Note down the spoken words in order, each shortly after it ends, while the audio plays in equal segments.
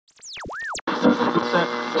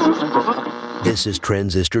This is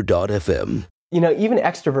Transistor.fm. You know, even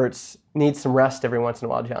extroverts need some rest every once in a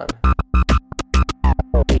while, John.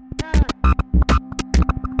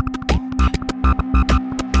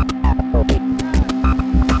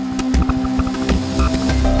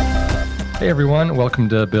 Hey everyone, welcome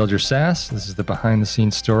to Build Your SaaS. This is the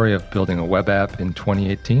behind-the-scenes story of building a web app in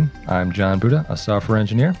 2018. I'm John Buda, a software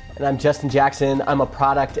engineer. And I'm Justin Jackson. I'm a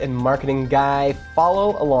product and marketing guy.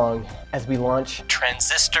 Follow along as we launch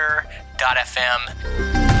Transistor.fm.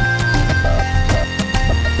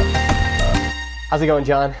 How's it going,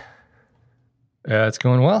 John? It's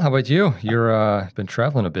going well. How about you? You're been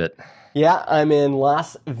traveling a bit. Yeah, I'm in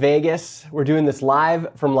Las Vegas. We're doing this live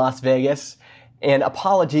from Las Vegas. And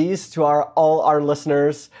apologies to all our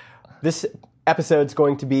listeners. This episode's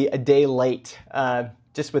going to be a day late.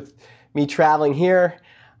 Just with me traveling here,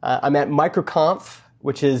 I'm at MicroConf,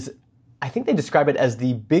 which is, I think they describe it as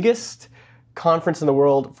the biggest conference in the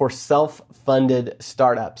world for self-funded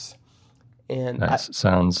startups. And nice.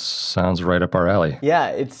 Sounds right up our alley. Yeah,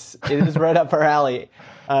 it is right up our alley.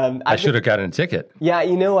 I should have gotten a ticket. Yeah,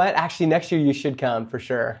 you know what? Actually, next year you should come for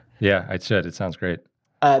sure. Yeah, I should. It sounds great.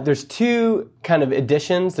 There's two kind of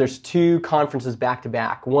editions. There's two conferences back to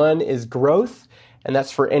back. One is Growth, and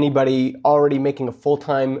that's for anybody already making a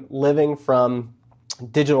full-time living from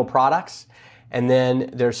digital products. And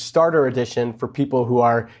then there's Starter Edition for people who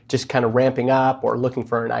are just kind of ramping up or looking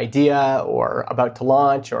for an idea or about to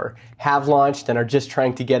launch or have launched and are just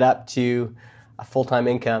trying to get up to a full-time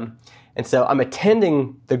income. And so I'm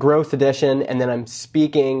attending the Growth Edition, and then I'm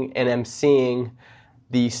speaking and emceeing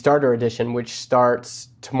the Starter Edition, which starts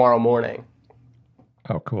tomorrow morning.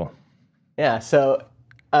 Oh, cool. Yeah, so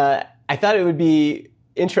I thought it would be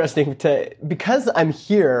interesting because I'm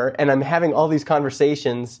here and I'm having all these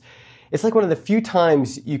conversations, it's like one of the few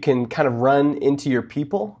times you can kind of run into your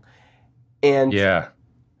people. And yeah,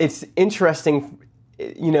 it's interesting,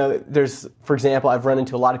 you know, for example, I've run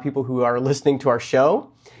into a lot of people who are listening to our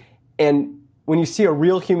show, and when you see a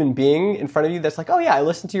real human being in front of you that's like, oh yeah, I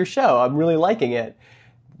listened to your show, I'm really liking it.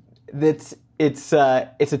 It's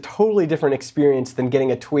a totally different experience than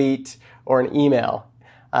getting a tweet or an email.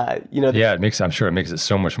 Yeah, I'm sure it makes it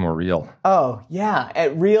so much more real. Oh yeah,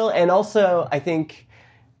 real, and also I think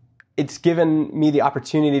it's given me the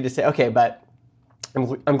opportunity to say, okay, but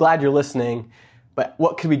I'm glad you're listening, but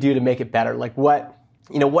what could we do to make it better? Like what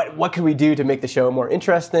could we do to make the show more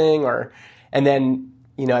interesting? And then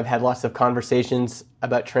I've had lots of conversations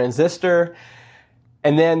about Transistor.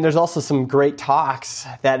 And then there's also some great talks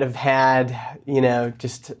that have had,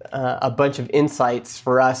 just a bunch of insights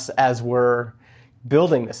for us as we're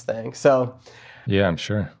building this thing. So, yeah, I'm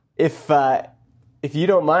sure. If you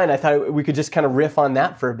don't mind, I thought we could just kind of riff on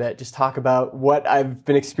that for a bit. Just talk about what I've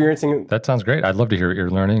been experiencing. That sounds great. I'd love to hear what you're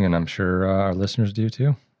learning, and I'm sure our listeners do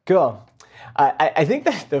too. Cool. I think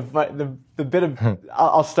that the bit of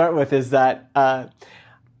I'll start with is that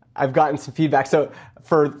I've gotten some feedback. So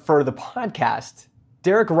for the podcast,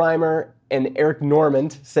 Derek Reimer and Eric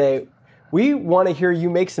Normand say, we want to hear you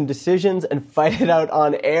make some decisions and fight it out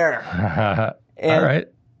on air. All right.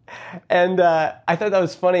 And I thought that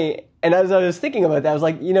was funny. And as I was thinking about that, I was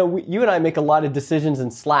like, you and I make a lot of decisions in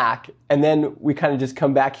Slack, and then we kind of just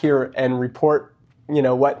come back here and report,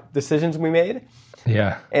 what decisions we made.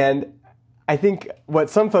 Yeah. And I think what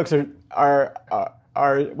some folks are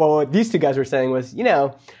what these two guys were saying was,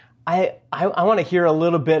 I want to hear a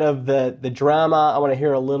little bit of the drama. I want to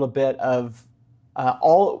hear a little bit of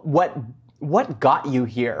what got you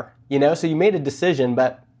here. So you made a decision,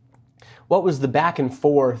 but what was the back and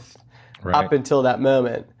forth up until that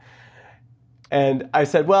moment? And I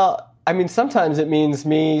said, well, I mean, sometimes it means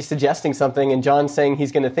me suggesting something and John saying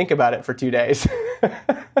he's going to think about it for 2 days.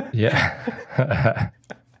 Yeah.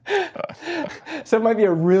 So it might be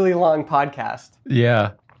a really long podcast.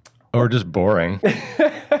 Yeah. Or just boring.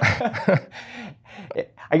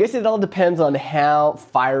 I guess it all depends on how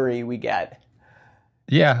fiery we get.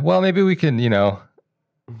 Yeah, well, maybe we can,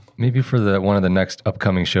 maybe for one of the next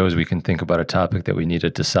upcoming shows, we can think about a topic that we need to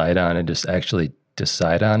decide on and just actually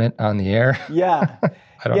decide on it on the air. Yeah.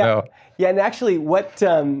 I don't know. Yeah, and actually one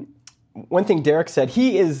thing Derek said,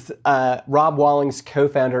 he is Rob Walling's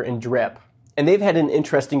co-founder in Drip, and they've had an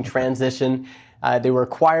interesting transition. They were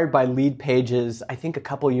acquired by Lead Pages, I think, a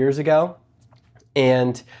couple years ago,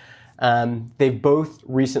 and they've both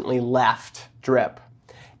recently left Drip.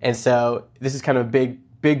 And so this is kind of a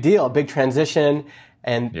big deal, a big transition,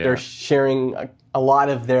 and they're sharing a lot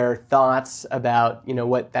of their thoughts about,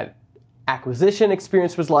 what that acquisition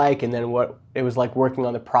experience was like, and then what it was like working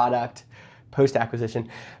on the product post-acquisition.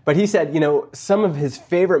 But he said, some of his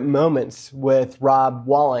favorite moments with Rob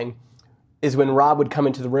Walling is when Rob would come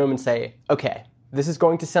into the room and say, okay, this is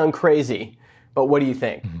going to sound crazy, but what do you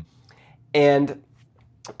think? Mm-hmm. And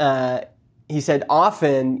he said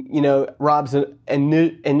often, Rob's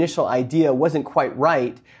initial idea wasn't quite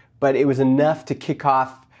right, but it was enough to kick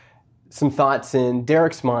off some thoughts in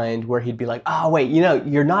Derek's mind where he'd be like, oh, wait,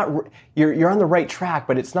 you're on the right track,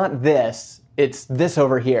 but it's not this, it's this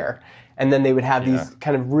over here. And then they would have these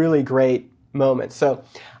kind of really great moments. So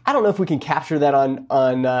I don't know if we can capture that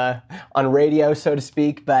on radio, so to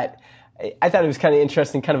speak, but I thought it was kind of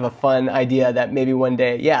interesting, kind of a fun idea that maybe one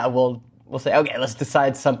day, we'll say, okay, let's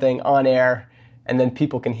decide something on air, and then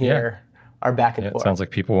people can hear our back and forth. It sounds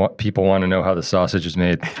like people want to know how the sausage is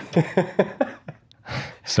made,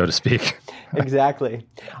 so to speak. Exactly.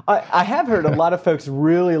 I have heard a lot of folks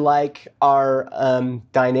really like our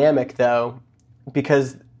dynamic, though,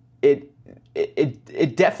 because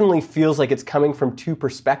it definitely feels like it's coming from two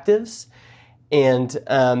perspectives, and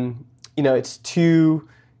it's two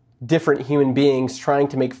different human beings trying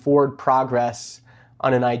to make forward progress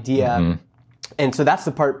on an idea. Mm-hmm. And so that's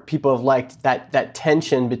the part people have liked, that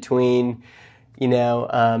tension between,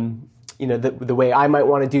 the way I might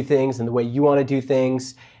want to do things and the way you want to do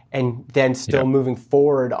things, and then still moving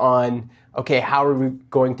forward on, okay, how are we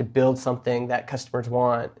going to build something that customers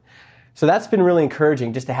want? So that's been really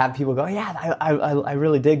encouraging, just to have people go, I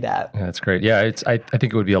really dig that. Yeah, that's great. Yeah, I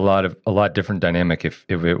think it would be a lot different dynamic if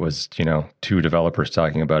it was, two developers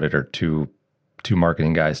talking about it or two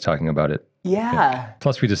marketing guys talking about it. Yeah.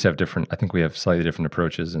 Plus, we just have I think we have slightly different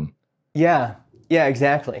approaches. And yeah,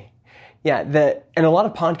 exactly. Yeah, and a lot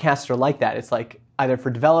of podcasts are like that. It's like either for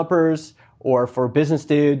developers or for business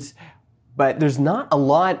dudes, but there's not a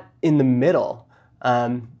lot in the middle.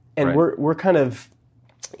 And we're kind of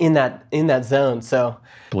in that zone. So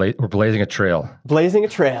we're blazing a trail. Blazing a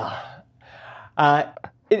trail.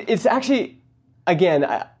 It's actually, again,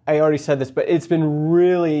 I already said this, but it's been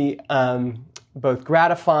really both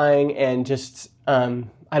gratifying and just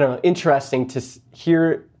interesting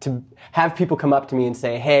to have people come up to me and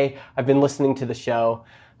say, hey, I've been listening to the show.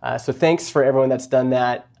 So thanks for everyone that's done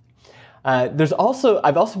that. I've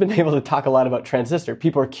also been able to talk a lot about Transistor.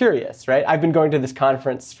 People are curious, right? I've been going to this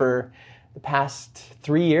conference for the past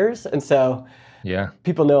 3 years, and so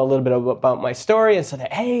people know a little bit about my story, and so they're,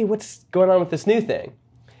 hey, what's going on with this new thing?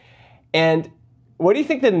 And what do you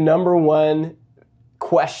think the number one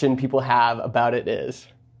question people have about it is?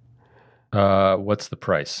 What's the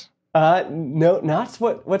price? No, not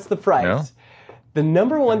what's the price. No? The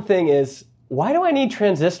number one thing is, why do I need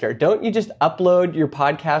Transistor? Don't you just upload your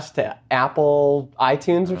podcast to Apple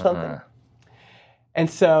iTunes or something? And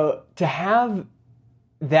so to have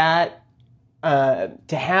that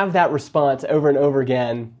response over and over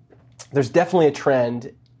again, there's definitely a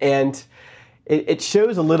trend, and it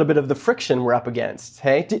shows a little bit of the friction we're up against.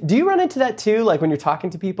 Hey, do you run into that too? Like when you're talking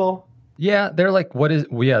to people? Yeah, they're like, what is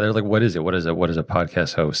it? What is it? What is a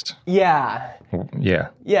podcast host? Yeah. Yeah.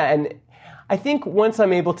 Yeah, and I think once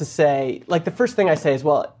I'm able to say, like the first thing I say is,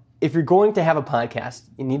 well, if you're going to have a podcast,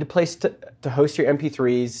 you need a place to host your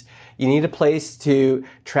MP3s. You need a place to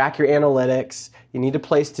track your analytics. You need a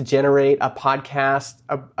place to generate a podcast.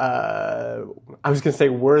 I was going to say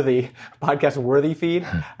podcast worthy feed,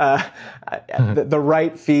 the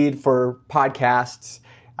right feed for podcasts.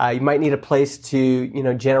 You might need a place to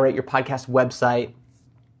generate your podcast website,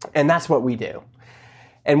 and that's what we do.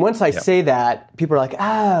 And once I say that, people are like,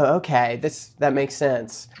 "Oh, okay, that makes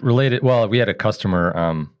sense." Related. Well, we had a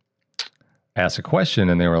customer ask a question,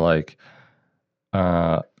 and they were like,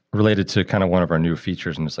 related to kind of one of our new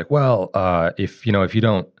features, and it's like, well, if you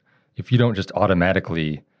don't just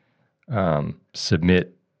automatically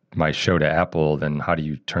submit my show to Apple, then how do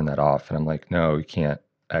you turn that off? And I'm like, no, you can't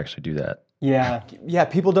actually do that. Yeah.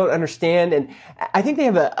 People don't understand, and I think they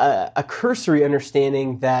have a cursory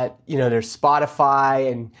understanding that there's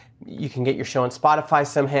Spotify, and you can get your show on Spotify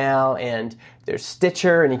somehow, and there's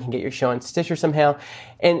Stitcher, and you can get your show on Stitcher somehow,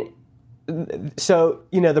 and so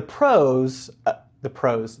the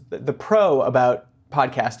pro about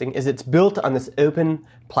podcasting is it's built on this open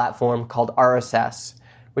platform called RSS,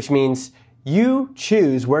 which means you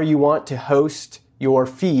choose where you want to host your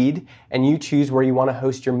feed, and you choose where you want to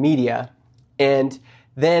host your media. And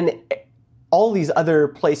then all these other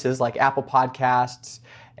places like Apple Podcasts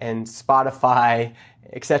and Spotify,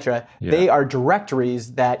 etc., they are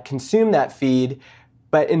directories that consume that feed.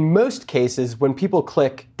 But in most cases, when people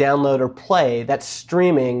click download or play, that's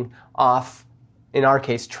streaming off, in our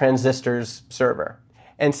case, Transistor's server.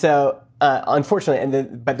 And so unfortunately,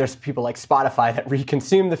 but there's people like Spotify that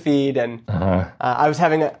reconsume the feed, and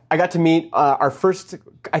I got to meet our first,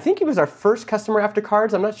 I think he was our first customer after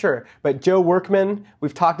Cards, I'm not sure, but Joe Workman,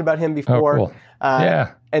 we've talked about him before. Oh, cool.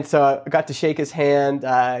 Yeah. And so I got to shake his hand.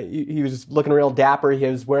 He was looking real dapper. He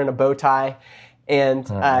was wearing a bow tie, and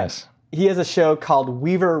nice. He has a show called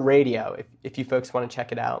Weaver Radio, if you folks want to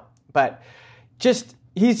check it out. But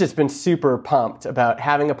he's just been super pumped about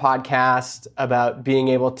having a podcast, about being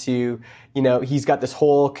able to, he's got this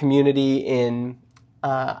whole community in,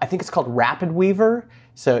 I think it's called Rapid Weaver.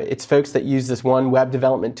 So it's folks that use this one web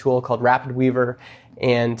development tool called Rapid Weaver,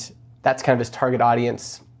 and that's kind of his target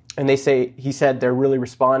audience. And he said they're really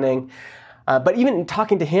responding. But even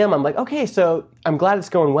talking to him, I'm like, okay, so I'm glad it's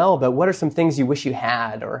going well, but what are some things you wish you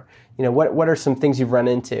had? Or, what are some things you've run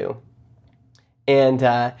into? And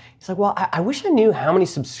he's like, well, I wish I knew how many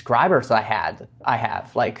subscribers I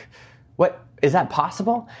have. Like, what, is that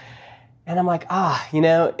possible? And I'm like, in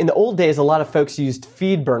the old days, a lot of folks used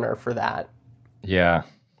FeedBurner for that. Yeah.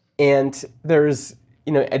 And there's,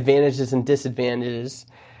 advantages and disadvantages.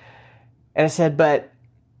 And I said, but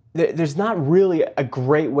there's not really a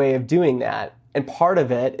great way of doing that. And part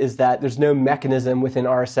of it is that there's no mechanism within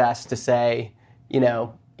RSS to say,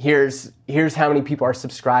 here's how many people are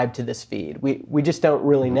subscribed to this feed. We just don't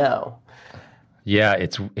really know. Yeah,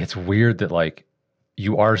 it's weird that like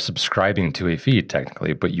you are subscribing to a feed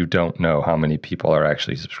technically, but you don't know how many people are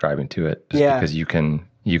actually subscribing to it. Just because you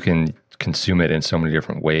can consume it in so many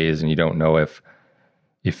different ways, and you don't know if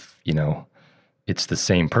it's the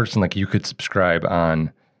same person. Like you could subscribe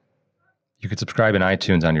in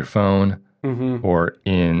iTunes on your phone or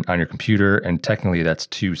on your computer, and technically that's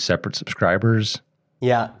two separate subscribers.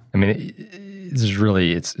 Yeah. I mean, it's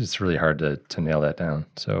really hard to nail that down.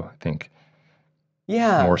 So I think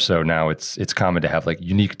more so now it's common to have like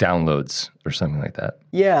unique downloads or something like that.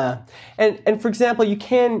 Yeah. And for example, you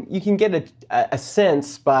can get a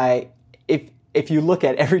sense by if you look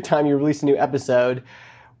at every time you release a new episode,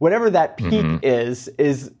 whatever that peak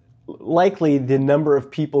is likely the number of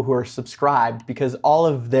people who are subscribed, because all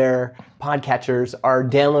of their podcatchers are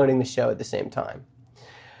downloading the show at the same time.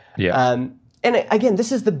 Yeah. And again,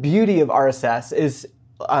 this is the beauty of RSS is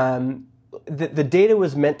the data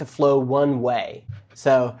was meant to flow one way.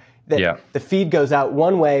 So the feed goes out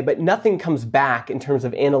one way, but nothing comes back in terms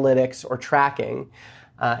of analytics or tracking.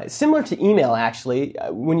 Similar to email, actually.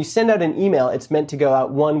 When you send out an email, it's meant to go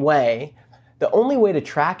out one way. The only way to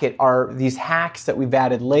track it are these hacks that we've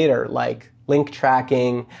added later, like link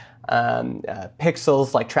tracking,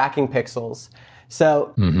 pixels, like tracking pixels.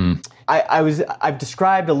 So I've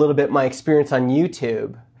described a little bit my experience on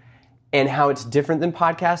YouTube and how it's different than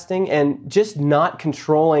podcasting, and just not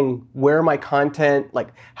controlling where my content, like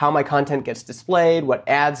how my content gets displayed, what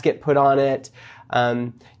ads get put on it.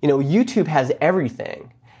 YouTube has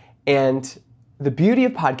everything. And the beauty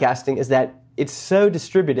of podcasting is that it's so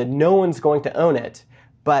distributed, no one's going to own it,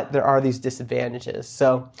 but there are these disadvantages.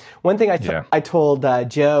 So one thing I told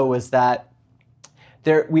Joe was that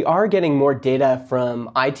we are getting more data from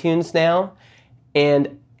iTunes now,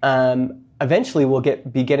 and eventually we'll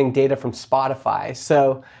be getting data from Spotify.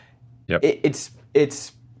 So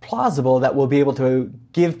it's plausible that we'll be able to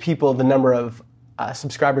give people the number of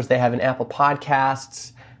subscribers they have in Apple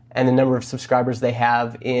Podcasts and the number of subscribers they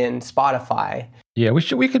have in Spotify. Yeah, we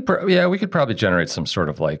could probably generate some sort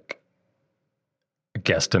of like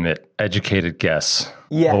guesstimate, educated guess.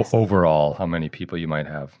 Yes. Overall, how many people you might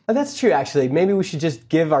have. Oh, that's true, actually. Maybe we should just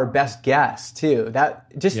give our best guess, too.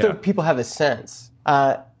 So people have a sense.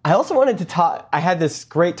 I also wanted to talk. I had this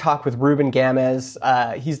great talk with Ruben Gamez.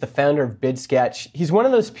 He's the founder of BidSketch. He's one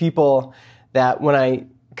of those people that when I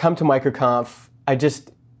come to MicroConf,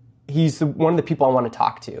 he's one of the people I want to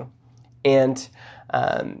talk to. And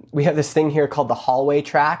we have this thing here called the hallway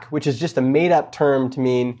track, which is just a made-up term to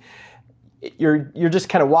mean you're just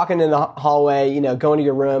kind of walking in the hallway, going to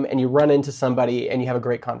your room, and you run into somebody and you have a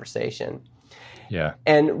great conversation. Yeah.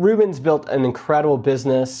 And Ruben's built an incredible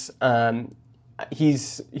business. He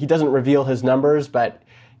doesn't reveal his numbers, but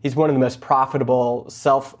he's one of the most profitable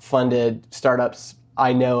self-funded startups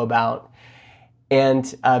I know about.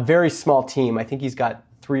 And a very small team. I think he's got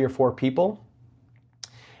 3 or 4 people.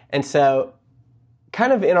 And so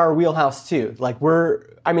kind of in our wheelhouse too. Like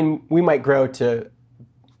we might grow to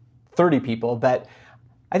 30 people, but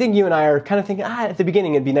I think you and I are kind of thinking, at the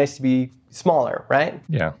beginning it'd be nice to be smaller, right?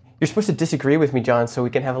 Yeah. You're supposed to disagree with me, John, so we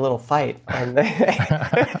can have a little fight.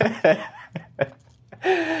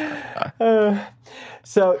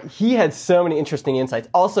 So he had so many interesting insights.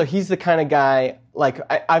 Also, he's the kind of guy, like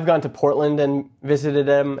I've gone to Portland and visited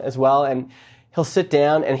him as well, and he'll sit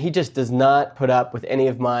down and he just does not put up with any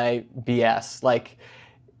of my BS. Like,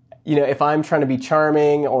 if I'm trying to be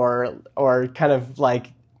charming or kind of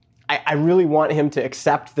like, I really want him to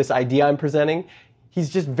accept this idea I'm presenting. He's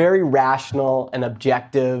just very rational and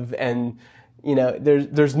objective, and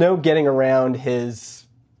there's no getting around his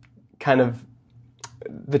kind of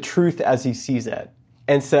the truth as he sees it.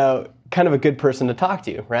 And so, kind of a good person to talk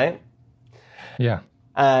to, right? Yeah.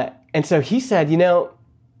 And so he said,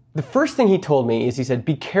 the first thing he told me is, he said,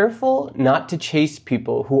 be careful not to chase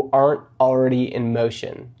people who aren't already in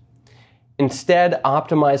motion. Instead,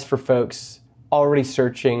 optimize for folks already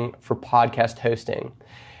searching for podcast hosting.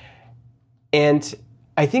 And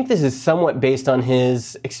I think this is somewhat based on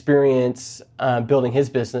his experience building his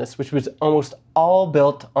business, which was almost all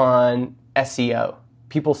built on SEO,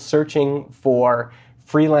 people searching for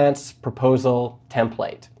freelance proposal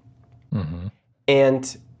template. Mm-hmm.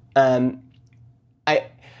 And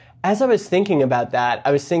as I was thinking about that,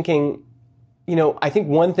 I was thinking, I think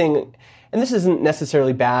one thing, and this isn't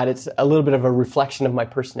necessarily bad, it's a little bit of a reflection of my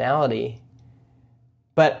personality,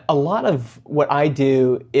 but a lot of what I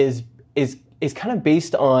do is kind of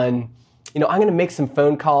based on, I'm going to make some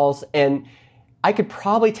phone calls, and I could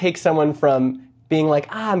probably take someone from being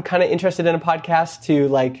like, I'm kind of interested in a podcast to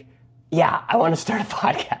like, yeah, I want to start a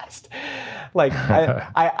podcast. Like,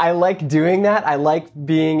 I like doing that. I like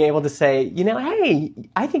being able to say, hey,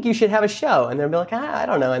 I think you should have a show. And they'll be like, I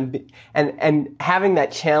don't know. And having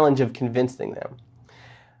that challenge of convincing them.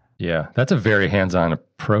 Yeah, that's a very hands-on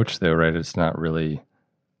approach though, right? It's not really,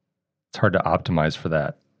 it's hard to optimize for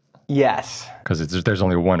that. Yes. Because there's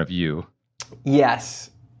only one of you. Yes,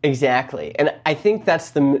 exactly. And I think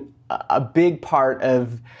that's a big part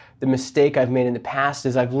of the mistake I've made in the past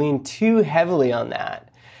is I've leaned too heavily on that.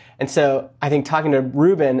 And so I think talking to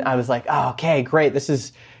Ruben, I was like, oh, okay, great. This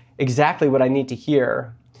is exactly what I need to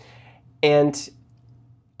hear. And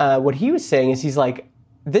what he was saying is, he's like,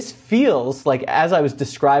 this feels like, as I was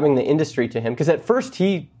describing the industry to him, because at first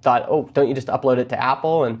he thought, oh, don't you just upload it to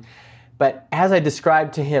Apple? But as I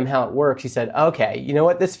described to him how it works, he said, okay, you know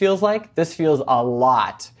what this feels like? This feels a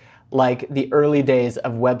lot like the early days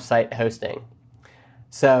of website hosting.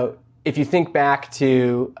 So if you think back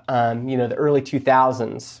to, the early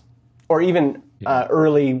 2000s, or even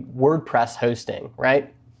early WordPress hosting,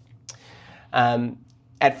 right?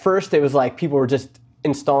 At first, it was like people were just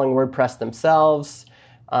installing WordPress themselves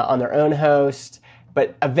on their own host,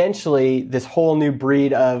 but eventually this whole new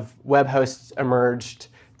breed of web hosts emerged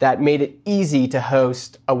that made it easy to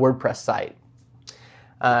host a WordPress site.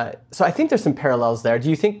 So I think there's some parallels there. Do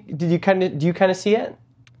you kind of see it?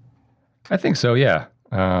 I think so, yeah.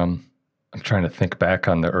 I'm trying to think back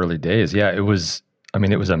on the early days. Yeah, it was a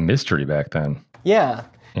mystery back then. Yeah.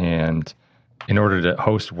 And in order to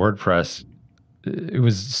host WordPress, it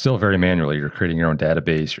was still very manual. You're creating your own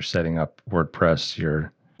database, you're setting up WordPress,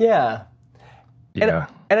 Yeah. Yeah.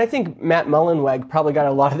 And I think Matt Mullenweg probably got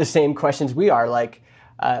a lot of the same questions we are, like,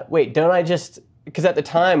 wait, don't I just, because at the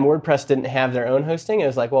time WordPress didn't have their own hosting. It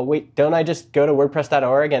was like, well, wait, don't I just go to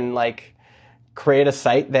WordPress.org and like create a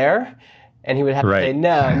site there? And he would have to say,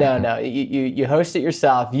 no, you host it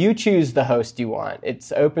yourself. You choose the host you want.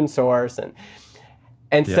 It's open source.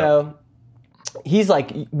 And so he's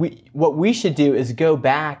like, what we should do is go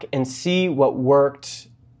back and see what worked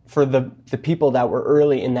for the people that were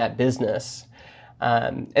early in that business.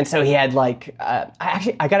 And so he had like,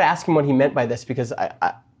 I got to ask him what he meant by this, because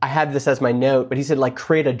I had this as my note, but he said like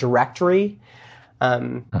create a directory.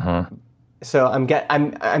 So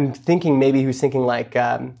I'm thinking maybe he was thinking like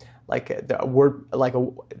the word,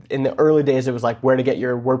 in the early days, it was like where to get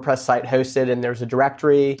your WordPress site hosted, and there's a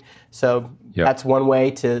directory. So that's one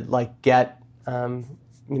way to like get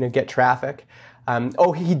traffic.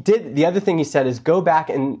 The other thing he said is go back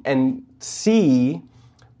and see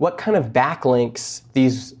what kind of backlinks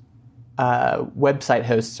these website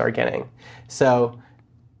hosts are getting. So,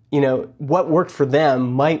 what worked for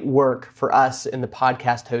them might work for us in the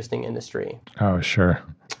podcast hosting industry. Oh, sure.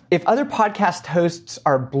 If other podcast hosts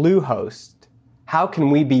are Bluehost, how can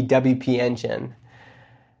we be WP Engine?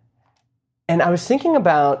 And I was thinking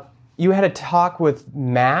about, you had a talk with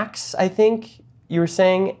Max, I think you were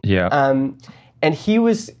saying. Yeah. And he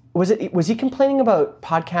was he complaining about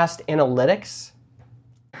podcast analytics?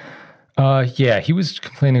 Yeah, he was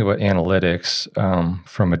complaining about analytics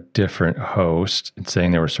from a different host and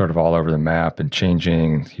saying they were sort of all over the map and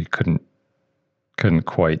changing. He couldn't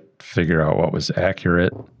quite figure out what was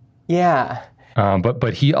accurate. Yeah.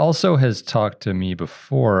 But he also has talked to me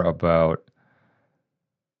before about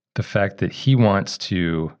the fact that he wants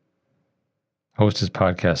to host his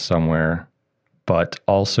podcast somewhere, but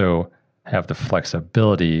also have the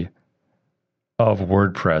flexibility of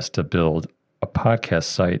WordPress to build a podcast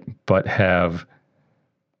site, but have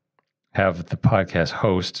the podcast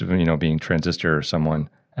host, being Transistor or someone,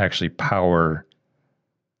 actually power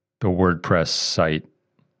the WordPress site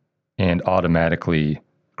and automatically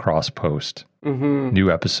cross-post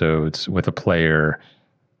new episodes with a player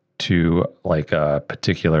to like a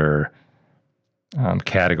particular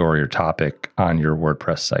category or topic on your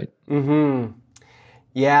WordPress site. Mm-hmm.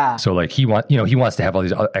 Yeah. So like he wants to have all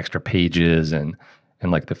these extra pages and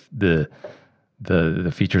like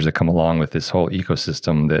the features that come along with this whole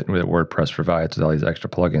ecosystem that WordPress provides with all these extra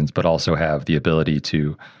plugins, but also have the ability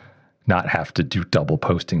to not have to do double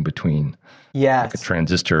posting between like a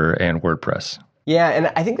Transistor and WordPress. Yeah,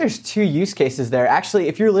 and I think there's two use cases there. Actually,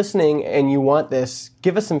 if you're listening and you want this,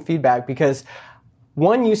 give us some feedback, because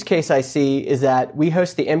one use case I see is that we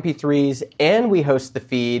host the MP3s and we host the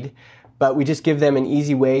feed, but we just give them an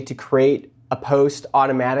easy way to create a post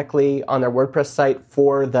automatically on their WordPress site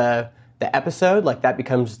for the episode. Like that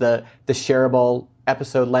becomes the shareable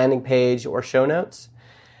episode landing page or show notes.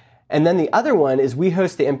 And then the other one is we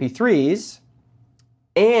host the MP3s,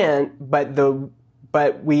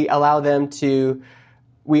 but we allow them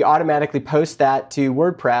we automatically post that to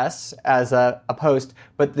WordPress as a post,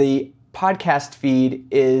 but the podcast feed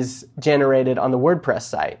is generated on the WordPress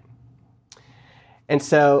site. And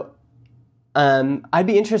so I'd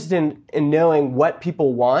be interested in knowing what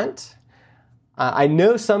people want. I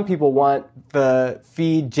know some people want the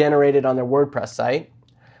feed generated on their WordPress site.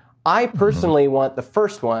 I personally want the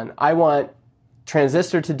first one. I want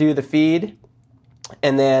Transistor to do the feed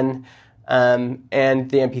and then and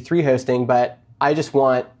the MP3 hosting, but I just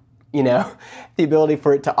want, the ability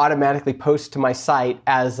for it to automatically post to my site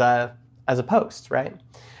as a post, right?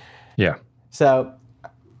 Yeah. So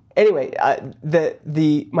anyway,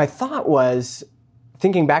 my thought was,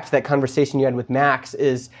 thinking back to that conversation you had with Max,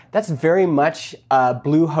 is that's very much a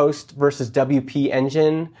Bluehost versus WP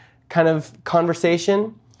Engine kind of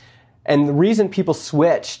conversation. And the reason people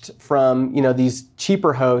switched from, these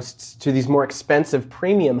cheaper hosts to these more expensive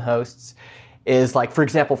premium hosts is, like, for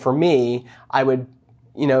example, for me, I would,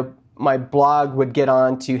 my blog would get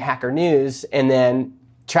on to Hacker News and then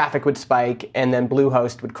traffic would spike and then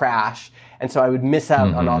Bluehost would crash. And so I would miss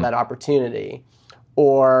out on all that opportunity.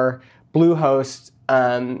 Or Bluehost,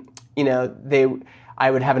 I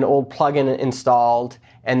would have an old plugin installed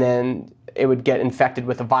and then it would get infected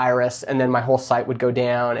with a virus, and then my whole site would go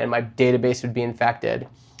down and my database would be infected.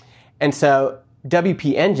 And so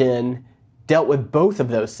WP Engine dealt with both of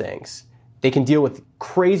those things. They can deal with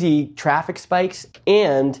crazy traffic spikes,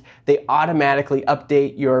 and they automatically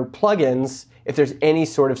update your plugins if there's any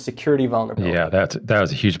sort of security vulnerability. Yeah, that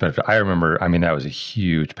was a huge benefit. I remember, that was a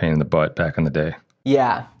huge pain in the butt back in the day.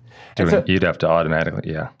 Yeah. You'd have to automatically,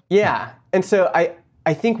 yeah. Yeah. And so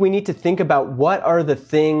I think we need to think about what are the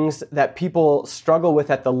things that people struggle with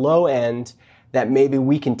at the low end that maybe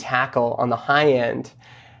we can tackle on the high end.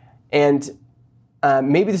 And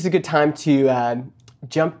maybe this is a good time to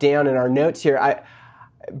jump down in our notes here.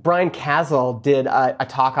 Brian Casel did a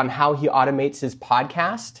talk on how he automates his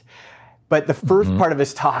podcast. But the first part of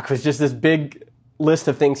his talk was just this big list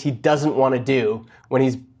of things he doesn't want to do when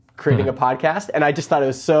he's creating a podcast. And I just thought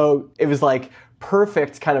it was like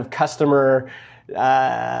perfect kind of customer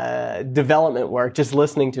development work, just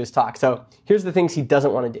listening to his talk. So here's the things he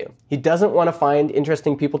doesn't want to do. He doesn't want to find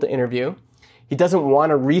interesting people to interview. He doesn't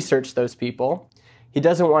want to research those people. He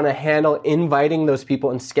doesn't want to handle inviting those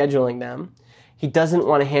people and scheduling them. He doesn't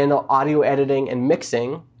want to handle audio editing and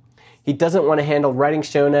mixing. He doesn't want to handle writing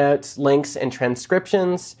show notes, links, and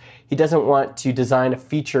transcriptions. He doesn't want to design a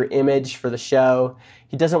feature image for the show.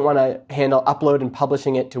 He doesn't want to handle upload and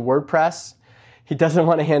publishing it to WordPress. He doesn't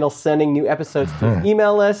want to handle sending new episodes to his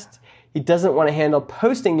email list. He doesn't want to handle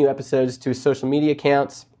posting new episodes to his social media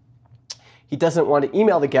accounts. He doesn't want to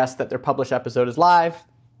email the guest that their published episode is live.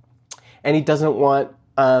 And he doesn't want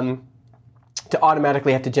to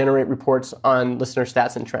automatically have to generate reports on listener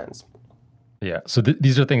stats and trends. Yeah. So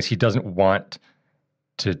these are things he doesn't want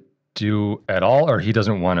to do at all, or he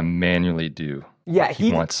doesn't want to manually do. Yeah, like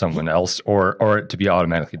he wants someone else or it to be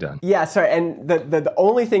automatically done. Yeah, sorry. And the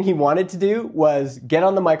only thing he wanted to do was get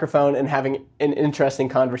on the microphone and having an interesting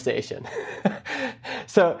conversation.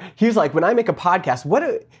 So he was like, when I make a podcast,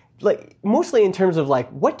 mostly in terms of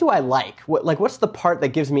what do I like? What's the part that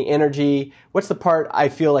gives me energy? What's the part I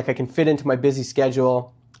feel like I can fit into my busy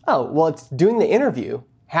schedule? Oh, well, it's doing the interview,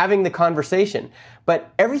 having the conversation.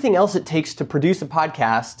 But everything else it takes to produce a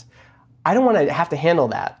podcast, I don't want to have to handle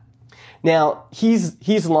that. Now,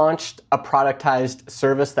 he's launched a productized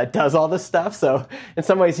service that does all this stuff, so in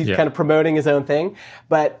some ways he's kind of promoting his own thing.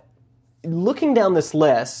 But looking down this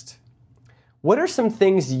list, what are some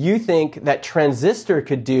things you think that Transistor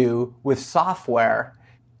could do with software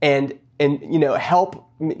and help,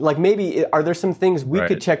 like maybe are there some things we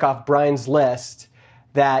could check off Brian's list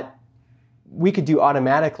that we could do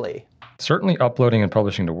automatically? Certainly uploading and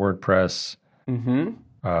publishing to WordPress,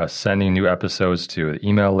 sending new episodes to an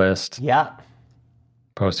email list. Yeah.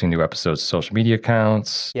 Posting new episodes to social media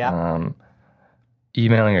accounts. Yeah.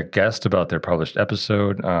 Emailing a guest about their published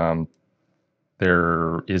episode.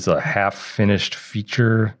 There is a half-finished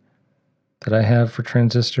feature that I have for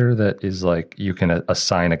Transistor that is like you can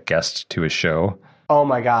assign a guest to a show. Oh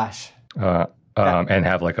my gosh. And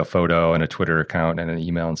have like a photo and a Twitter account and an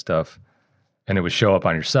email and stuff. And it would show up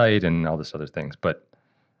on your site and all this other things. But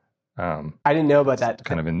I didn't know about that.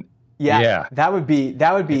 Kind of in Yeah. That would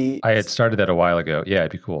be I had started that a while ago. Yeah,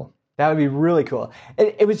 it'd be cool. That would be really cool.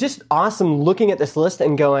 And it was just awesome looking at this list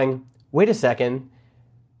and going, wait a second.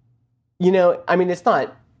 I mean, it's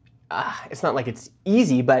not like it's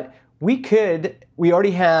easy, but we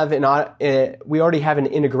already have an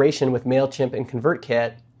integration with MailChimp and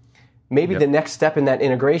ConvertKit. Maybe the next step in that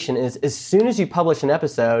integration is as soon as you publish an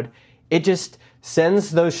episode, it just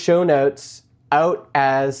sends those show notes out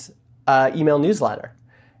as email newsletter.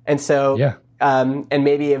 And so, and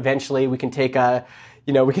maybe eventually we can take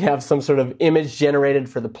we can have some sort of image generated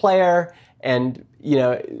for the player, and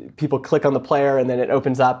people click on the player, and then it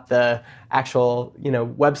opens up the actual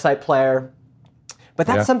website player. But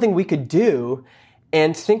that's something we could do.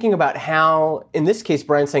 And thinking about how, in this case,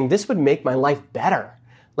 Brian's saying this would make my life better.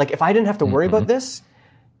 Like if I didn't have to worry about this,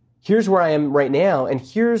 here's where I am right now, and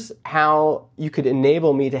here's how you could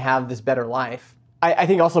enable me to have this better life. I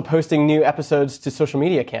think also posting new episodes to social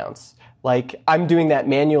media accounts. Like I'm doing that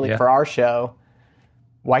manually for our show.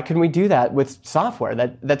 Why couldn't we do that with software?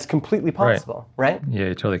 That's completely possible, right? Yeah,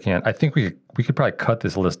 you totally can. I think we could probably cut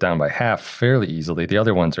this list down by half fairly easily. The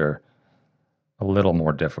other ones are a little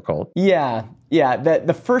more difficult. Yeah.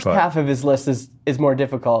 The first half of his list is more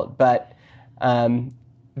difficult, but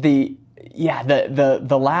the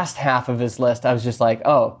last half of his list, I was just like,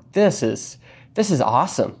 oh, this is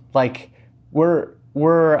awesome. Like look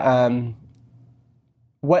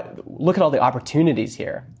at all the opportunities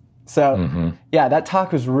here. So that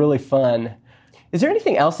talk was really fun. Is there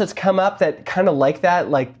anything else that's come up that kind of like that,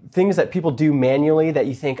 like things that people do manually that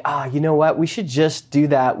you think, you know what, we should just do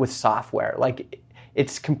that with software? Like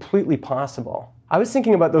it's completely possible. I was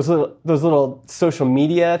thinking about those little social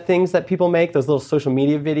media things that people make, those little social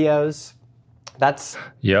media videos. That's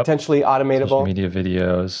potentially automatable. Social media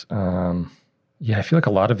videos. I feel like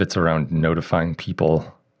a lot of it's around notifying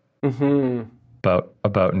people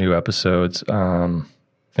about new episodes.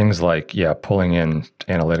 Things like, pulling in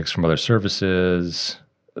analytics from other services.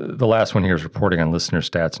 The last one here is reporting on listener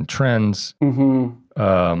stats and trends.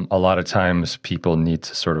 A lot of times people need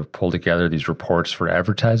to sort of pull together these reports for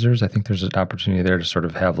advertisers. I think there's an opportunity there to sort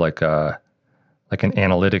of have like an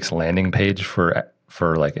analytics landing page for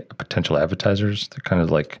like potential advertisers to kind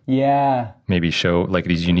of like maybe show like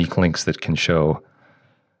these unique links that can show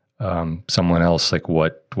someone else like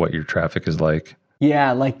what your traffic is like.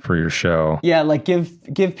 Yeah, like for your show. Yeah, like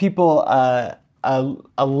give people a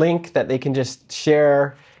link that they can just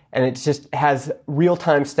share, and it just has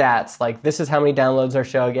real-time stats. Like this is how many downloads our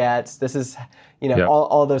show gets. This is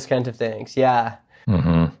all those kinds of things. Yeah,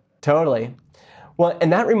 totally. Well,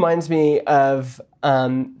 and that reminds me of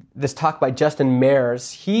this talk by Justin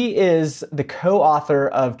Mares. He is the co-author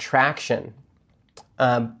of Traction.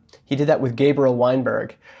 He did that with Gabriel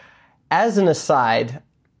Weinberg. As an aside,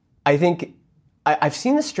 I think I've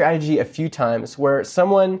seen this strategy a few times where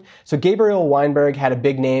so Gabriel Weinberg had a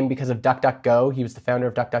big name because of DuckDuckGo. He was the founder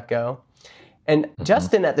of DuckDuckGo. And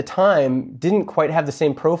Justin at the time didn't quite have the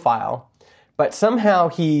same profile, but somehow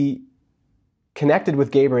he connected with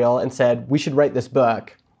Gabriel and said, we should write this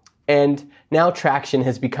book. And now Traction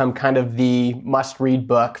has become kind of the must-read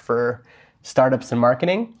book for startups and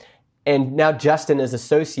marketing. And now Justin is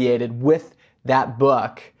associated with that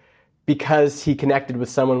book because he connected with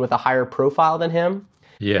someone with a higher profile than him.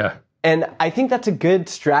 Yeah. And I think that's a good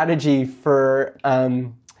strategy for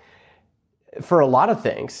a lot of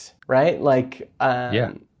things, right? Like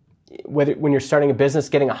when you're starting a business,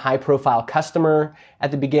 getting a high profile customer at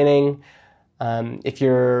the beginning, if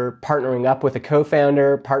you're partnering up with a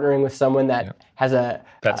co-founder, partnering with someone that has a...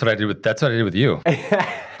 That's what I did with you.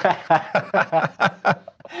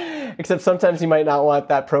 Except sometimes you might not want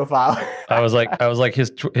that profile. I was like his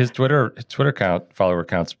Twitter account, follower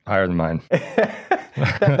count's higher than mine.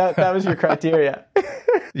 that was your criteria.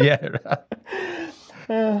 Yeah.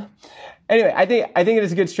 Anyway, I think it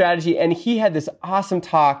is a good strategy, and he had this awesome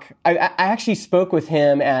talk. I actually spoke with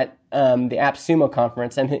him at the AppSumo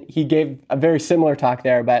conference, and he gave a very similar talk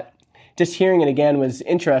there, but just hearing it again was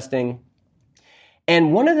interesting.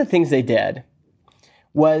 And one of the things they did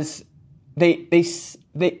was they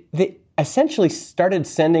essentially started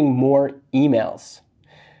sending more emails.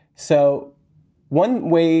 So one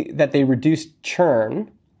way that they reduced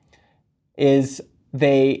churn is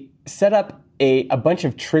they set up a bunch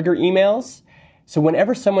of trigger emails. So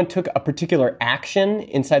whenever someone took a particular action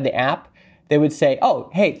inside the app, they would say, oh,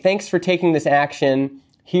 hey, thanks for taking this action.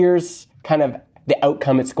 Here's kind of the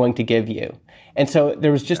outcome it's going to give you. And so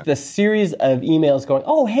there was just this series of emails going,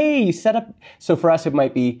 oh, hey, you set up. So for us, it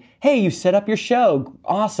might be, hey, you set up your show.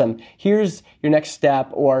 Awesome. Here's your next step,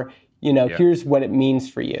 or, here's what it means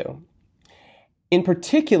for you. In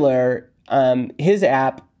particular, his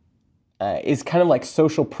app is kind of like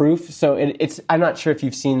social proof. So I'm not sure if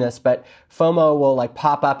you've seen this, but FOMO will like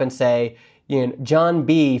pop up and say, John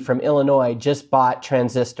B. from Illinois just bought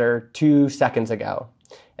Transistor 2 seconds ago.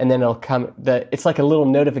 And then it'll come, it's like a little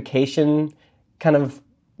notification kind of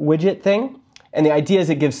widget thing. And the idea is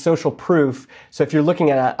it gives social proof. So if you're looking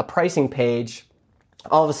at a pricing page,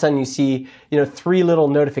 all of a sudden you see, 3 little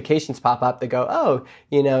notifications pop up that go, oh,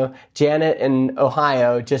 Janet in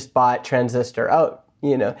Ohio just bought Transistor. Oh,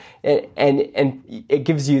 and it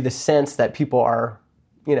gives you the sense that people are,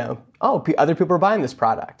 other people are buying this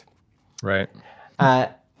product. Right.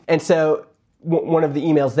 And so one of the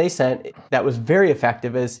emails they sent that was very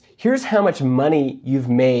effective is, here's how much money you've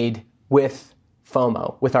made with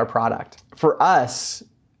FOMO, with our product. For us,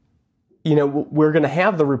 we're going to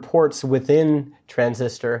have the reports within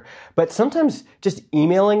Transistor, but sometimes just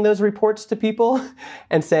emailing those reports to people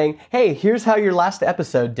and saying, hey, here's how your last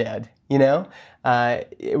episode did,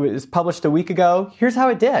 it was published a week ago, here's how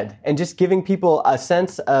it did. And just giving people a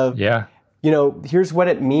sense of, here's what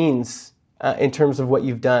it means in terms of what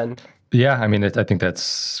you've done. Yeah, I mean, I think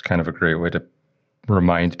that's kind of a great way to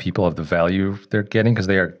remind people of the value they're getting, because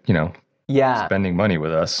they are, spending money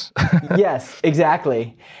with us. Yes,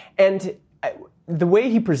 exactly. And the way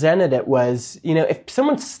he presented it was, if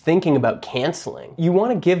someone's thinking about canceling, you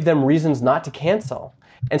want to give them reasons not to cancel.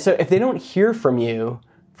 And so if they don't hear from you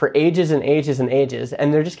for ages and ages and ages,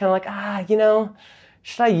 and they're just kind of like,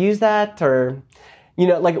 should I use that? Or,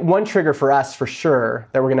 like one trigger for us for sure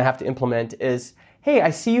that we're going to have to implement is, hey,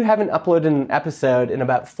 I see you haven't uploaded an episode in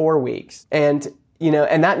about 4 weeks. And,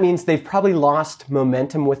 and that means they've probably lost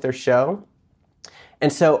momentum with their show.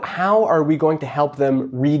 And so how are we going to help them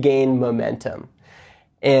regain momentum?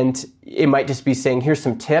 And it might just be saying, here's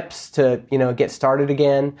some tips to, get started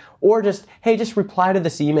again. Or just, hey, just reply to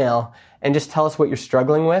this email and just tell us what you're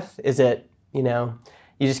struggling with. Is it, you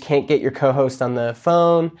just can't get your co-host on the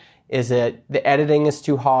phone? Is it the editing is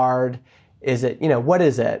too hard? Is it, what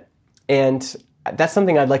is it? And that's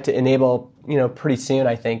something I'd like to enable, pretty soon,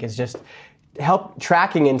 I think, is just help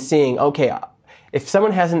tracking and seeing, okay, if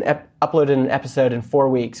someone hasn't uploaded an episode in 4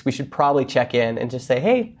 weeks, we should probably check in and just say,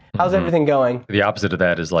 hey, how's everything going? The opposite of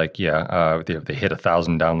that is like, they hit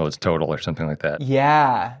 1,000 downloads total or something like that.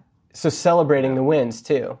 Yeah. So celebrating the wins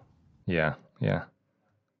too. Yeah.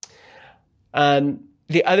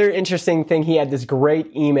 The other interesting thing, he had this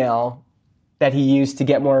great email that he used to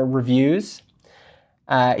get more reviews.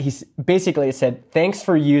 He basically said, thanks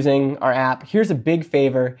for using our app. Here's a big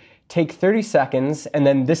favor. Take 30 seconds, and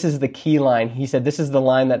then this is the key line. He said this is the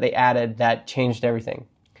line that they added that changed everything.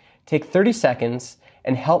 Take 30 seconds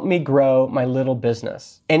and help me grow my little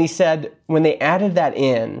business. And he said when they added that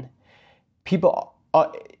in, people,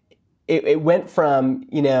 it went from,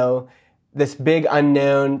 this big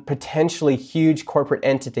unknown, potentially huge corporate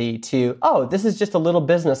entity to, oh, this is just a little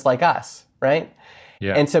business like us, right?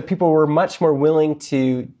 Yeah. And so people were much more willing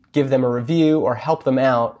to give them a review or help them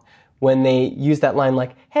out when they use that line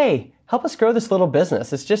like, hey, help us grow this little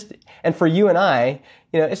business. It's just, and for you and I,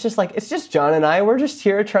 it's just John and I, we're just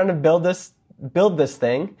here trying to build this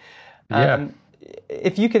thing. Yeah.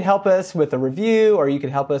 If you could help us with a review or you could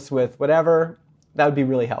help us with whatever, that would be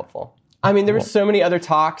really helpful. I mean, there were so many other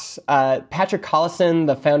talks. Patrick Collison,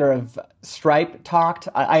 the founder of Stripe, talked.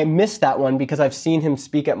 I missed that one because I've seen him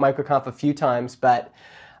speak at MicroConf a few times, but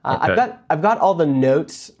okay. I've got all the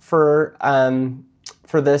notes for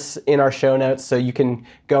this in our show notes, so you can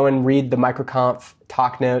go and read the MicroConf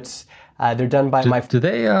talk notes. They're done by Do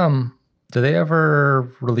they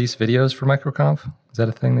ever release videos for MicroConf? Is that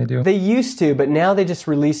a thing they do? They used to, but now they just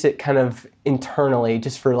release it kind of internally,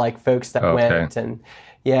 just for like folks that went. And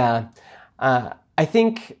yeah, I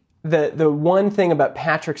think the one thing about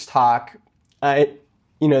Patrick's talk,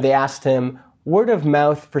 they asked him, word of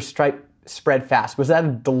mouth for Stripe spread fast. Was that a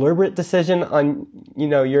deliberate decision on,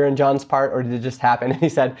 your and John's part, or did it just happen? And he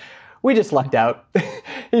said, we just lucked out.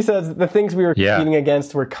 He says the things we were competing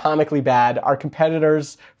against were comically bad. Our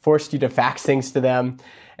competitors forced you to fax things to them.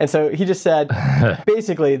 And so he just said,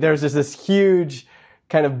 basically, there's just this huge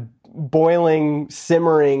kind of boiling,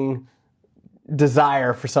 simmering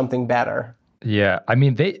desire for something better. Yeah. I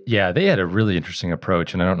mean, they had a really interesting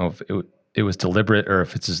approach, and I don't know if it was deliberate or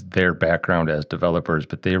if it's just their background as developers,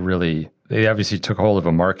 but they obviously took hold of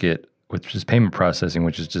a market, which is payment processing,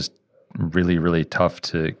 which is just really, really tough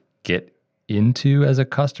to get into as a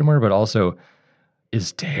customer, but also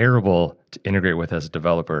is terrible to integrate with as a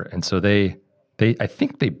developer. And so I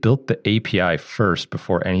think they built the API first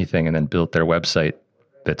before anything, and then built their website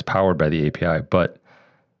that's powered by the API, but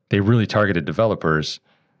they really targeted developers.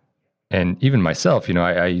 And even myself,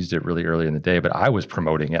 I used it really early in the day, but I was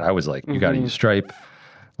promoting it. I was like, you got to use Stripe.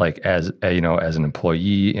 Like as an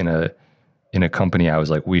employee in a company, I was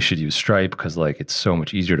like, we should use Stripe because like it's so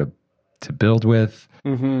much easier to build with.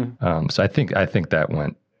 So I think that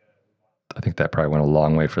probably went a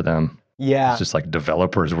long way for them. Yeah. It's just like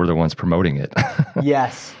developers were the ones promoting it.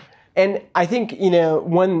 Yes. And I think,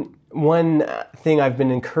 one thing I've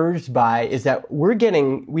been encouraged by is that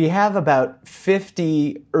we have about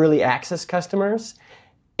 50 early access customers,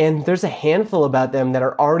 and there's a handful about them that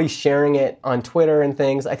are already sharing it on Twitter and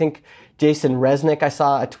things. I think Jason Resnick, I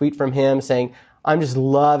saw a tweet from him saying, I'm just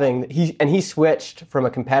loving, he switched from a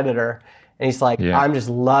competitor, and he's like, I'm just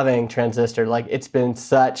loving Transistor. Like, it's been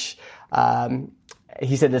such,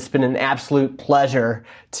 he said it's been an absolute pleasure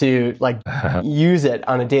to like use it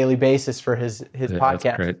on a daily basis for his podcast.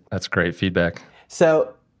 That's great. That's great feedback.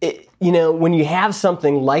 So, when you have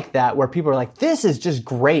something like that where people are like, this is just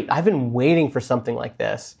great. I've been waiting for something like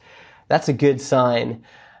this. That's a good sign.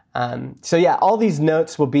 All these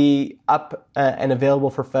notes will be up and available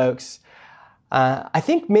for folks. I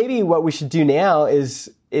think maybe what we should do now is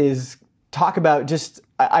talk about just,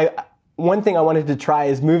 one thing I wanted to try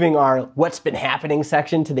is moving our what's been happening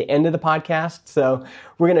section to the end of the podcast. So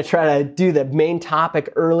we're going to try to do the main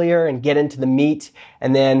topic earlier and get into the meat.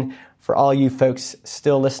 And then for all you folks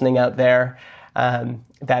still listening out there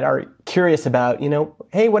that are curious about,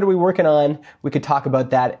 hey, what are we working on? We could talk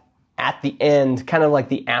about that at the end, kind of like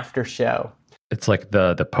the after show. It's like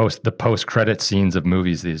the post credit scenes of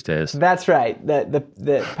movies these days. That's right.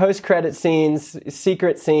 The post credit scenes,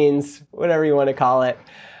 secret scenes, whatever you want to call it.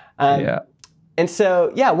 And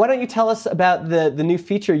so, why don't you tell us about the new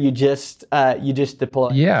feature you just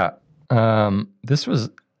deployed? Yeah. This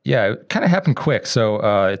was, it kind of happened quick.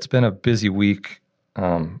 So it's been a busy week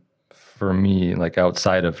for me, like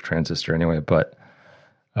outside of Transistor anyway. But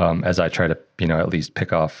as I try to, at least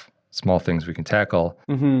pick off small things we can tackle,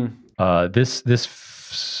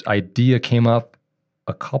 this idea came up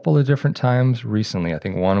a couple of different times recently. I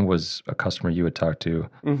think one was a customer you had talked to.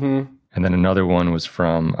 And then another one was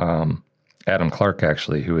from Adam Clark,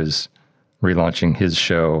 actually, who is relaunching his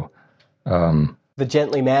show. The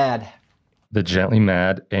Gently Mad. The Gently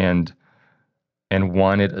Mad, and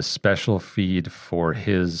wanted a special feed for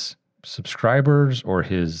his subscribers or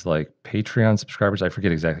his like Patreon subscribers. I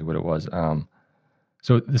forget exactly what it was.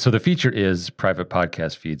 So the feature is private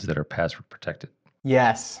podcast feeds that are password protected.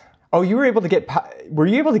 Yes. Oh, were you able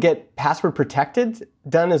to get password protected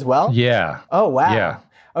done as well? Yeah. Oh, wow. Yeah.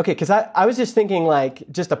 Okay, because I was just thinking like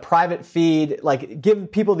just a private feed, like give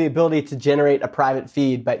people the ability to generate a private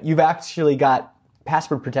feed, but you've actually got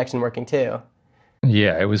password protection working too.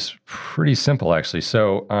 Yeah, it was pretty simple actually.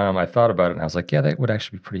 So I thought about it and I was like, that would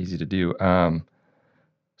actually be pretty easy to do.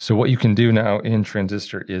 So what you can do now in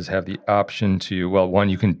Transistor is have the option to, one,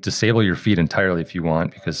 you can disable your feed entirely if you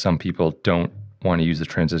want, because some people don't want to use the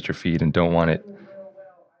Transistor feed and don't want it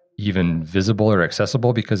even visible or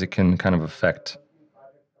accessible because it can kind of affect.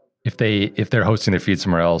 If they're hosting their feed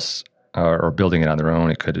somewhere else or building it on their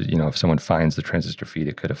own, it could, if someone finds the Transistor feed,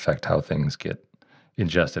 it could affect how things get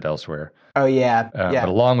ingested elsewhere. Oh yeah, But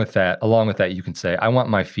along with that, you can say, I want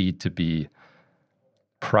my feed to be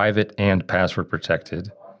private and password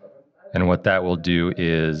protected. And what that will do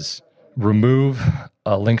is remove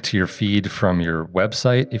a link to your feed from your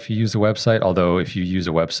website if you use a website. Although if you use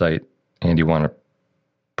a website and you want a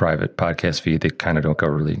private podcast feed, they kind of don't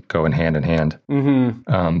go in hand in hand.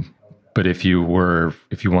 But if you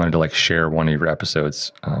wanted to like share one of your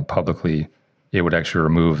episodes publicly, it would actually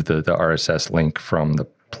remove the RSS link from the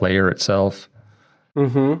player itself.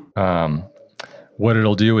 What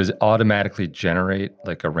it'll do is automatically generate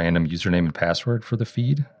like a random username and password for the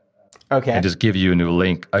feed. Okay. And just give you a new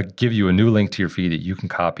link. Give you a new link to your feed that you can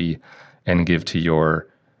copy and give to your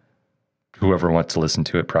whoever wants to listen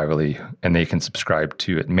to it privately, and they can subscribe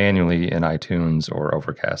to it manually in iTunes or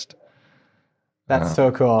Overcast. That's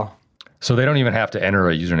so cool. So they don't even have to enter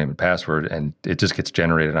a username and password, and it just gets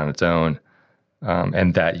generated on its own.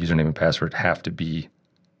 And that username and password have to be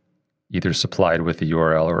either supplied with the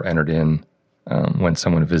URL or entered in when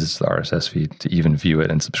someone visits the RSS feed to even view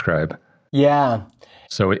it and subscribe. Yeah.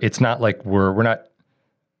 So it's not like we're not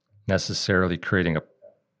necessarily creating a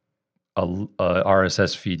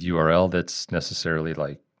RSS feed URL that's necessarily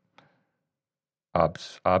like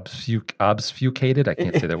obfuscated. I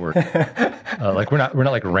can't say that word. Like we're not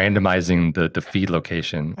like randomizing the feed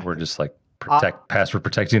location. We're just like password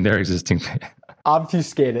protecting their existing.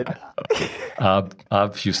 Obfuscated.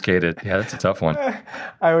 Obfuscated. Yeah, that's a tough one.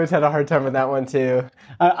 I always had a hard time with that one too.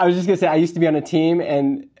 I was just gonna say I used to be on a team,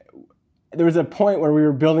 and there was a point where we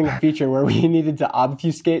were building a feature where we needed to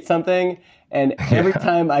obfuscate something, and every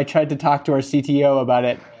time I tried to talk to our CTO about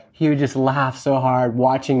it, he would just laugh so hard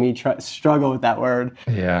watching me struggle with that word.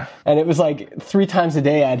 Yeah. And it was like 3 times a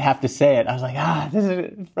day I'd have to say it. I was like, this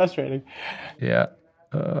is frustrating. Yeah.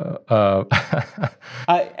 And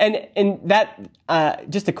that,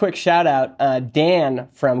 just a quick shout out, Dan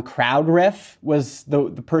from CrowdRiff was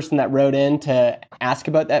the person that wrote in to ask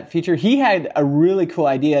about that feature. He had a really cool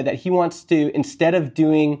idea that he wants to, instead of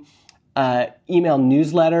doing email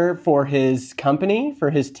newsletter for his company,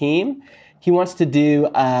 for his team, he wants to do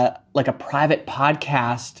like a private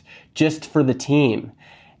podcast just for the team.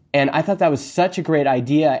 And I thought that was such a great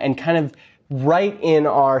idea and kind of right in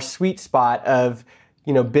our sweet spot of,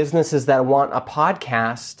 businesses that want a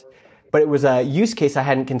podcast, but it was a use case I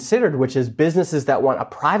hadn't considered, which is businesses that want a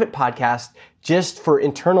private podcast just for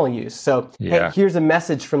internal use. So, Hey, here's a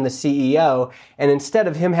message from the CEO. And instead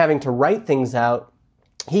of him having to write things out,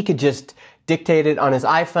 he could just dictate it on his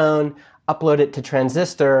iPhone, upload it to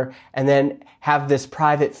Transistor, and then have this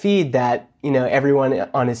private feed that, everyone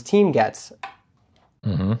on his team gets.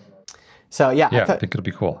 Mm-hmm. So, I think it'll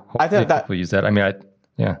be cool. Hopefully I thought that people use that. I mean,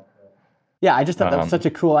 Yeah, I just thought that was such a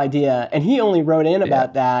cool idea. And he only wrote in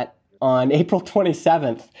about that on April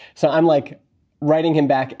 27th. So I'm like writing him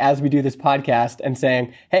back as we do this podcast and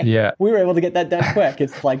saying, hey, we were able to get that done quick.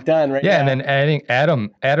 It's like done right now. And then I think Adam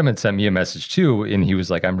had sent me a message too. And he was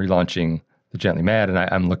like, I'm relaunching the Gently Mad and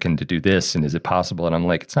I'm looking to do this. And is it possible? And I'm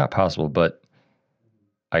like, it's not possible, but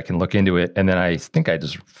I can look into it. And then I think I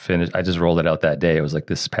just rolled it out that day. It was like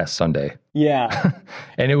this past Sunday. Yeah.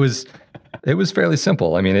 And it was fairly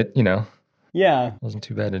simple. I mean, Yeah. Wasn't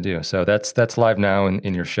too bad to do. So that's live now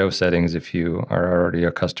in your show settings if you are already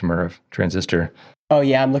a customer of Transistor. Oh,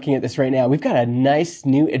 yeah, I'm looking at this right now. We've got a nice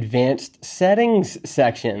new advanced settings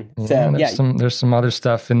section. So there's some other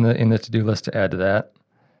stuff in the to-do list to add to that.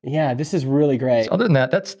 Yeah, this is really great. So other than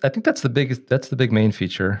that, I think that's the big main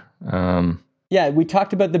feature. We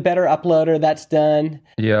talked about the better uploader. That's done.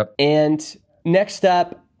 Yep. And next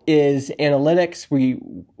up is analytics.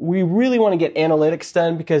 We really want to get analytics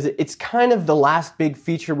done because it's kind of the last big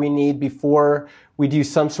feature we need before we do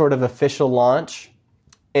some sort of official launch.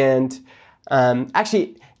 And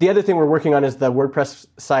actually, the other thing we're working on is the WordPress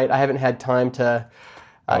site. I haven't had time to.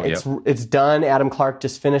 It's done. Adam Clark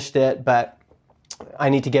just finished it, but I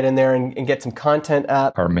need to get in there and get some content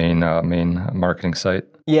up. Our main marketing site.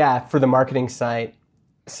 Yeah, for the marketing site.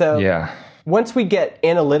 So once we get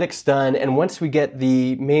analytics done and once we get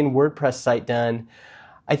the main WordPress site done,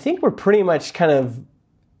 I think we're pretty much kind of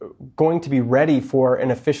going to be ready for an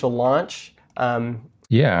official launch. I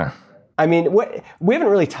mean, we haven't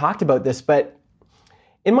really talked about this, but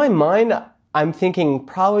in my mind, I'm thinking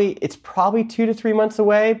it's probably 2 to 3 months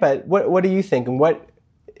away. But what do you think? And what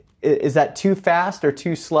is that, too fast or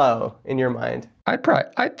too slow in your mind?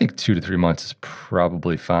 I think 2 to 3 months is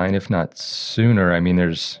probably fine, if not sooner. I mean,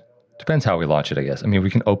 depends how we launch it, I guess. I mean, we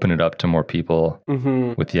can open it up to more people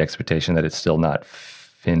with the expectation that it's still not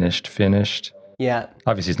finished. Yeah.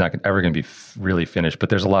 Obviously, it's not ever going to be really finished, but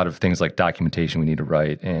there's a lot of things like documentation we need to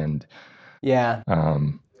write and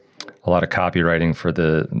a lot of copywriting for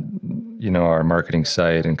our marketing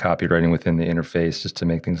site and copywriting within the interface just to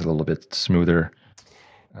make things a little bit smoother.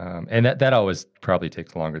 And that always probably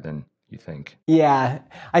takes longer than you think. Yeah.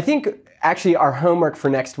 I think actually our homework for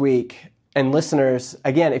next week, and listeners,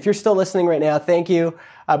 again, if you're still listening right now, thank you.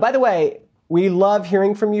 By the way, we love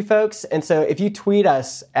hearing from you folks. And so if you tweet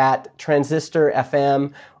us at Transistor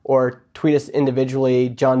FM or tweet us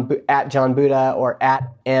individually, at John Buda or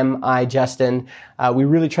at MIJustin, we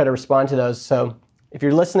really try to respond to those. So if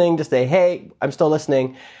you're listening, just say, hey, I'm still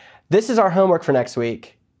listening. This is our homework for next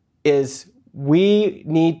week, is we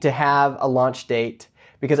need to have a launch date,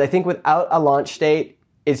 because I think without a launch date,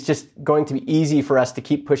 it's just going to be easy for us to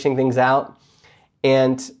keep pushing things out.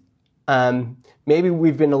 And maybe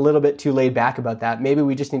we've been a little bit too laid back about that. Maybe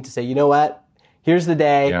we just need to say, you know what? Here's the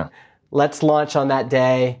day. Yeah. Let's launch on that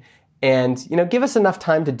day. and, give us enough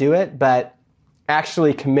time to do it, but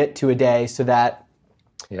actually commit to a day so that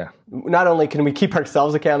not only can we keep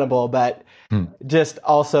ourselves accountable, but just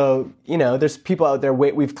also, there's people out there,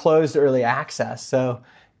 we've closed early access. So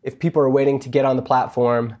if people are waiting to get on the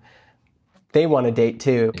platform, they want a date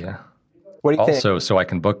too. Yeah. What do you think? So I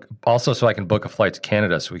can book a flight to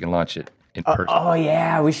Canada so we can launch it in person. Oh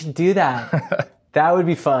yeah, we should do that. That would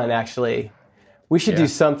be fun, actually. We should do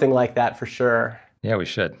something like that for sure. Yeah, we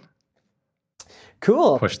should.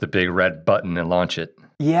 Cool. Push the big red button and launch it.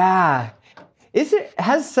 Yeah.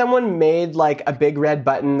 Has someone made like a big red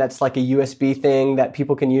button that's like a USB thing that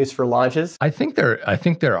people can use for launches? I think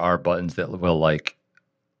there are buttons that will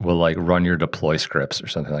run your deploy scripts or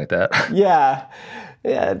something like that. Yeah.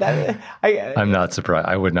 I'm not surprised.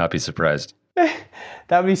 I would not be surprised.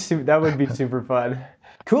 That would be super fun.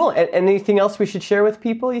 Cool. And anything else we should share with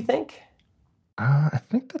people, you think? I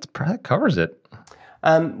think that covers it.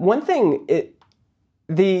 One thing,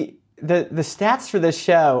 the stats for this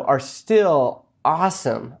show are still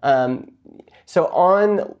awesome. So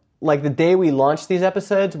on like the day we launched these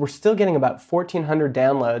episodes, we're still getting about 1,400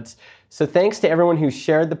 downloads. So thanks to everyone who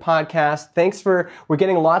shared the podcast. We're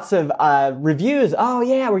getting lots of reviews. Oh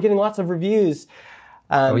yeah, we're getting lots of reviews.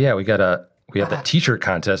 We have the t-shirt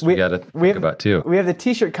contest we got to think about too. We have the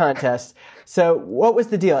t-shirt contest. So what was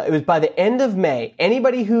the deal? It was by the end of May.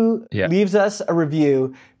 Anybody who leaves us a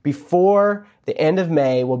review before the end of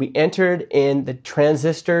May will be entered in the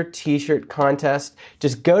Transistor t-shirt contest.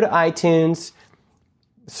 Just go to iTunes,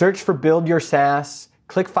 search for Build Your SaaS,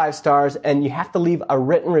 click 5 stars, and you have to leave a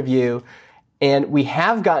written review. And we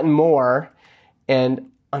have gotten more, and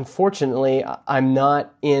unfortunately, I'm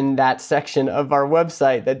not in that section of our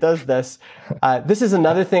website that does this. This is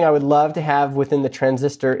another thing I would love to have within the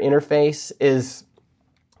Transistor interface is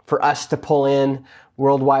for us to pull in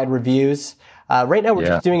worldwide reviews. Right now, we're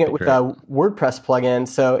just doing it with a WordPress plugin,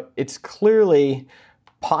 so it's clearly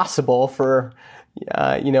possible for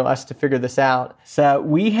us to figure this out. So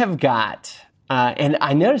we have got, and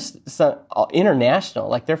I noticed some international,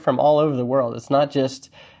 like they're from all over the world. It's not just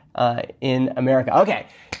in America. Okay.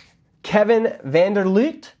 Kevin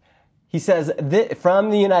Vanderloot, he says, from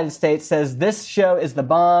the United States, says, this show is the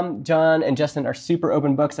bomb. John and Justin are super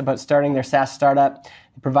open books about starting their SaaS startup.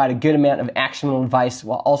 They provide a good amount of actionable advice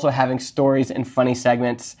while also having stories and funny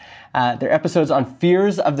segments. Their episodes on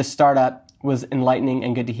fears of the startup was enlightening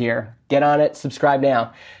and good to hear. Get on it. Subscribe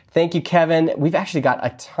now. Thank you, Kevin. We've actually got a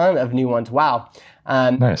ton of new ones. Wow.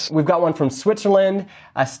 Nice. We've got one from Switzerland,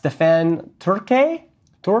 Stefan Turke.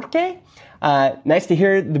 Nice to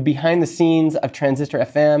hear the behind the scenes of Transistor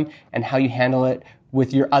FM and how you handle it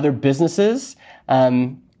with your other businesses.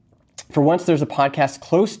 For once, there's a podcast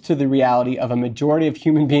close to the reality of a majority of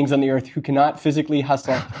human beings on the earth who cannot physically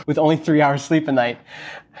hustle with only 3 hours sleep a night.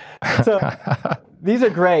 So these are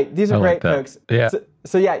great. These are great, folks. Yeah.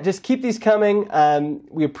 So yeah, just keep these coming.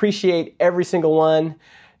 We appreciate every single one.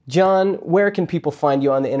 John, where can people find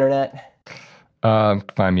you on the internet?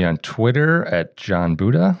 Find me on Twitter at John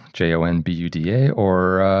Buda, JONBUDA,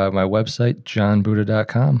 or my website,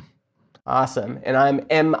 johnbuda.com. Awesome. And I'm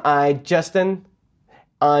M.I. Justin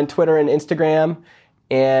on Twitter and Instagram,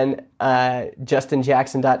 and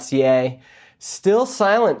justinjackson.ca.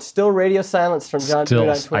 Still radio silence from John Buda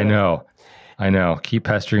on Twitter. I know. Keep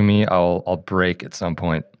pestering me. I'll break at some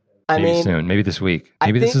point. Maybe soon. Maybe this week.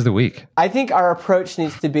 Maybe this is the week. I think our approach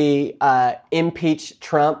needs to be impeach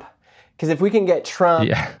Trump. Because if we can get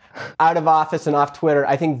Trump out of office and off Twitter,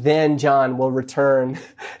 I think then John will return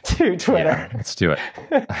to Twitter. Yeah, let's do it.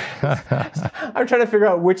 I'm trying to figure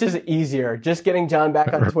out which is easier, just getting John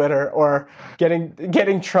back on Twitter or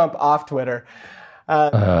getting Trump off Twitter.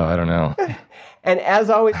 I don't know. And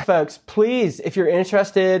as always, folks, please, if you're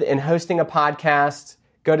interested in hosting a podcast,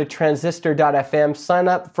 go to transistor.fm, sign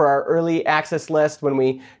up for our early access list. When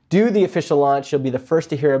we do the official launch, you'll be the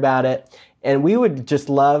first to hear about it. And we would just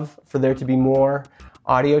love for there to be more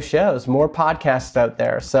audio shows, more podcasts out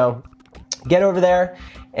there. So get over there,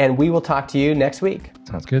 and we will talk to you next week.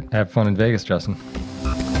 Sounds good. Have fun in Vegas, Justin.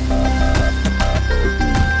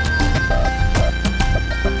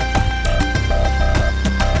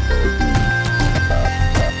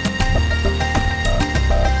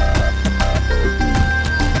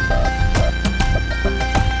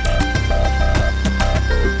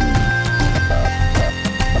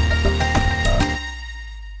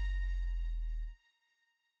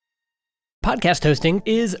 Podcast hosting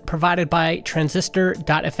is provided by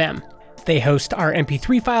Transistor.fm. They host our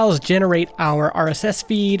MP3 files, generate our RSS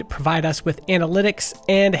feed, provide us with analytics,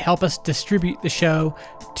 and help us distribute the show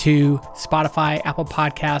to Spotify, Apple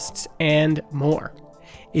Podcasts, and more.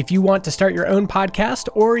 If you want to start your own podcast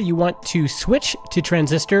or you want to switch to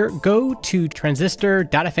Transistor, go to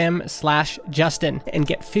transistor.fm/Justin and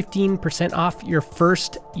get 15% off your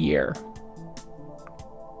first year.